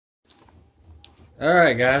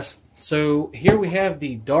Alright guys, so here we have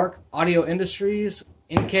the Dark Audio Industries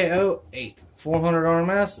NKO 8 400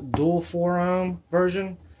 RMS dual 4 ohm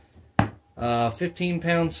version, 15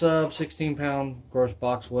 pound sub, 16 pound gross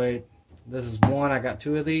box weight. This is one. I got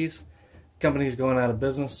two of these. Company's going out of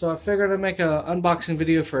business, so I figured I'd make an unboxing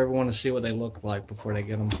video for everyone to see what they look like before they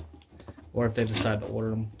get them, or if they decide to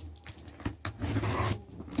order them.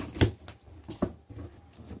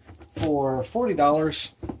 For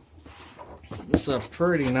 $40, this is a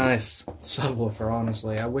pretty nice subwoofer,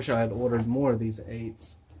 honestly. I wish I had ordered more of these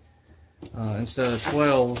 8s instead of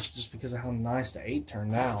 12s, just because of how nice the 8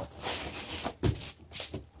 turned out.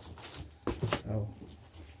 So,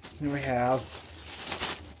 here we have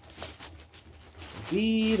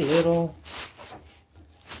the little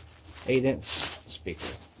 8-inch speaker.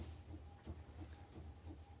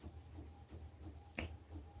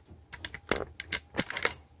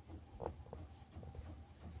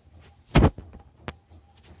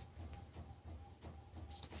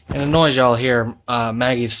 And the noise y'all hear,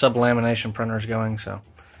 Maggie's sub-lamination printer is going, so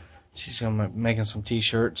she's going to be making some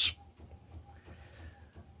t-shirts.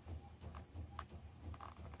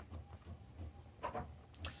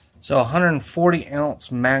 So 140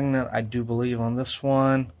 ounce magnet, I do believe, on this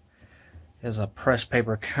one. Is a pressed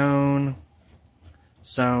paper cone,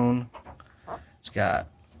 sewn. It's got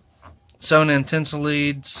sewn in tinsel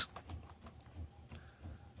leads.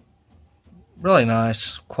 Really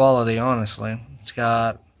nice quality, honestly. It's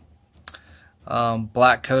got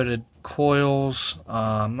black coated coils.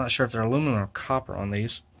 I'm not sure if they're aluminum or copper on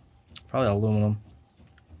these. Probably aluminum.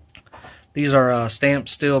 These are stamped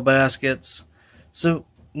steel baskets. So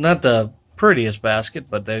not the prettiest basket,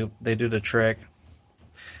 but they do the trick.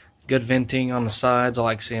 Good venting on the sides. I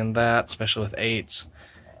like seeing that, especially with 8s.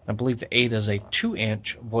 I believe the 8 is a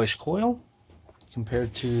 2-inch voice coil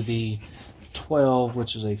compared to the 12,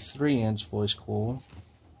 which is a 3-inch voice coil.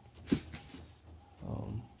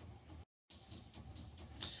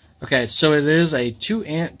 Okay, so it is a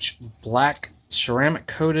 2-inch black ceramic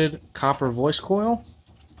coated copper voice coil.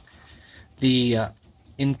 The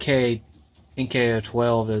NKO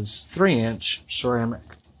 12 is 3-inch ceramic,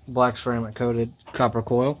 black ceramic coated copper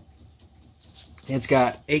coil. It's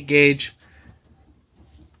got 8-gauge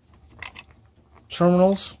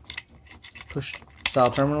terminals, push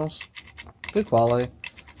style terminals. Good quality.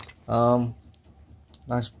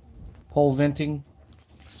 Nice pole venting.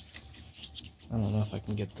 I don't know if I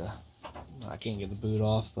can get I can't get the boot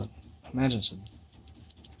off, but imagine it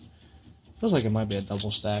feels like it might be a double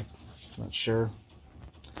stack. Not sure.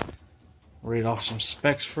 Read off some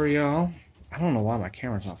specs for y'all. I don't know why my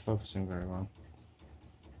camera's not focusing very well.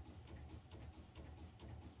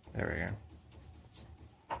 There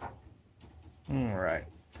we go. Alright.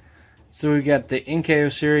 So we got the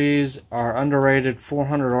NKO Series, our underrated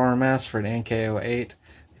 400 RMS for an NKO 8.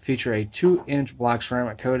 Feature a 2-inch black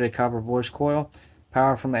ceramic coated copper voice coil.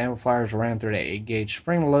 Power from the amplifiers ran through the 8-gauge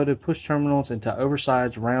spring-loaded push terminals into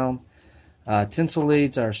oversized round tinsel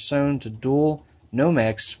leads that are sewn to dual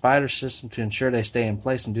Nomex spider system to ensure they stay in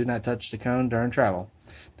place and do not touch the cone during travel.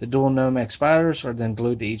 The dual Nomex spiders are then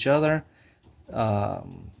glued to each other,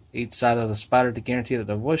 each side of the spider, to guarantee that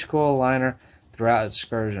the voice coil liner throughout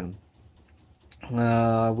excursion.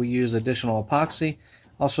 We use additional epoxy.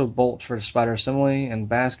 Also, bolts for the spider assembly and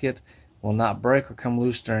basket will not break or come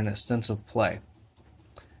loose during extensive play.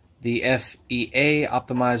 The FEA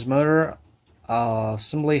optimized motor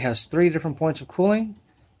assembly has 3 different points of cooling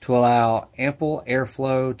to allow ample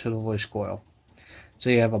airflow to the voice coil.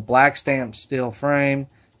 So you have a black stamped steel frame,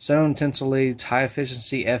 sewn tinsel leads, high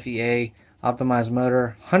efficiency FEA optimized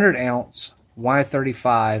motor, 100 ounce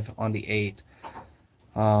Y35 on the 8.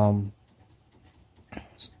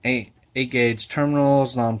 8-gauge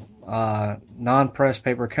terminals, non-pressed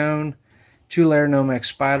paper cone, 2-layer Nomex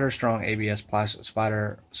spider, strong ABS plastic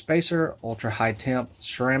spider spacer, ultra high temp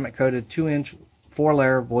ceramic coated 2-inch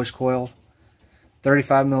 4-layer voice coil,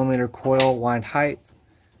 35mm coil wind height.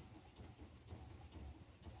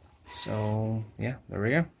 So yeah, there we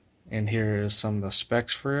go. And here is some of the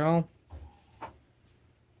specs for y'all.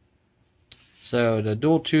 So the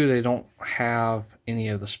dual 2, they don't have any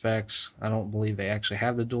of the specs. I don't believe they actually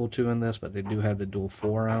have the dual 2 in this, but they do have the dual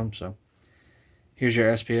 4 ohm. So here's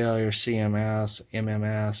your SPL, your CMS,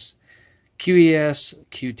 MMS, QES,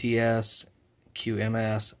 QTS,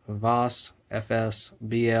 QMS, VOS, FS,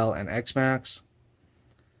 BL, and XMAX.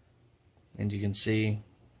 And you can see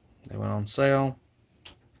they went on sale.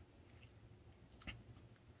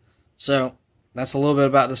 So that's a little bit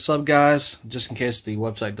about the sub, guys. Just in case the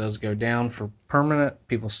website does go down for permanent,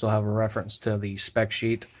 people still have a reference to the spec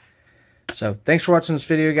sheet. So thanks for watching this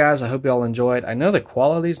video, guys. I hope you all enjoyed. I know the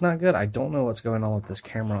quality's not good. I don't know what's going on with this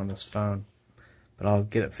camera on this phone, but I'll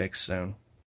get it fixed soon.